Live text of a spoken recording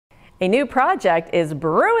A new project is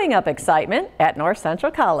brewing up excitement at North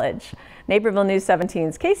Central College. Naperville News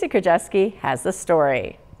 17's Casey Krajewski has the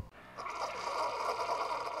story.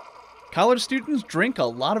 College students drink a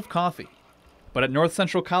lot of coffee, but at North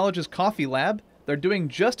Central College's coffee lab, they're doing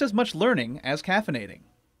just as much learning as caffeinating.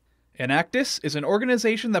 Enactus is an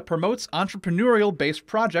organization that promotes entrepreneurial-based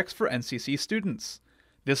projects for NCC students.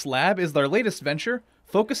 This lab is their latest venture,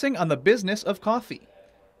 focusing on the business of coffee.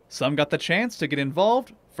 Some got the chance to get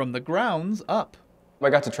involved from the grounds up. I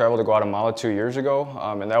got to travel to Guatemala 2 years ago,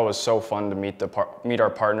 and that was so fun to meet our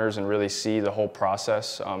partners and really see the whole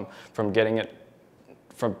process from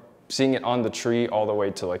seeing it on the tree all the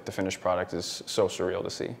way to like the finished product is so surreal to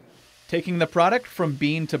see. Taking the product from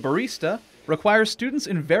bean to barista requires students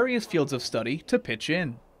in various fields of study to pitch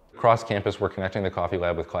in. Across campus, we're connecting the coffee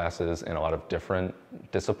lab with classes in a lot of different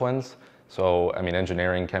disciplines. So, I mean,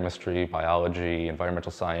 engineering, chemistry, biology,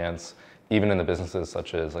 environmental science, even in the businesses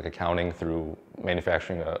such as like accounting through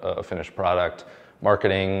manufacturing a finished product,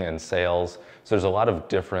 marketing and sales. So there's a lot of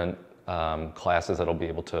different classes that'll be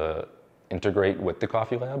able to integrate with the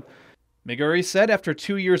coffee lab. McGury said after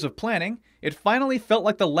 2 years of planning, it finally felt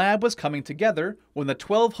like the lab was coming together when the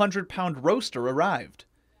 1,200-pound roaster arrived.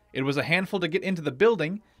 It was a handful to get into the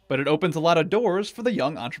building, but it opens a lot of doors for the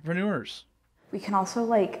young entrepreneurs. We can also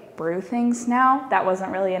like brew things now. That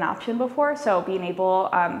wasn't really an option before, so being able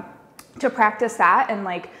to practice that and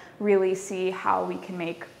like really see how we can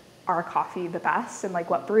make our coffee the best and like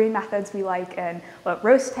what brewing methods we like and what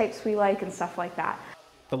roast types we like and stuff like that.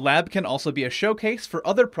 The lab can also be a showcase for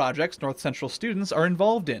other projects North Central students are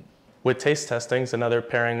involved in. With taste testings, another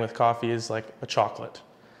pairing with coffee is like a chocolate.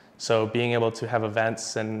 So being able to have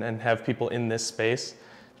events and have people in this space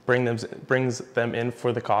brings them in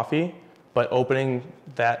for the coffee, but opening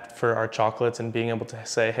that for our chocolates and being able to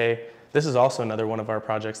say, hey, this is also another one of our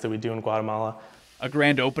projects that we do in Guatemala. A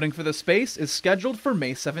grand opening for the space is scheduled for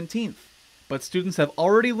May 17th, but students have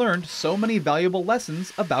already learned so many valuable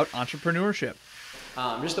lessons about entrepreneurship.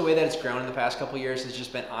 Just the way that it's grown in the past couple years has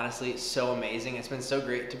just been honestly so amazing. It's been so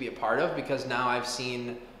great to be a part of because now I've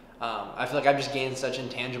seen, I feel like I've just gained such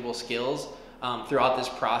intangible skills throughout this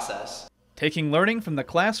process. Taking learning from the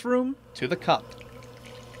classroom to the cup.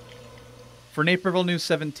 For Naperville News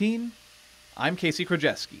 17, I'm Casey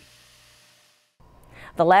Krajewski.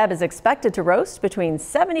 The lab is expected to roast between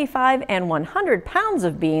 75 and 100 pounds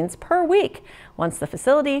of beans per week once the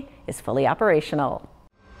facility is fully operational.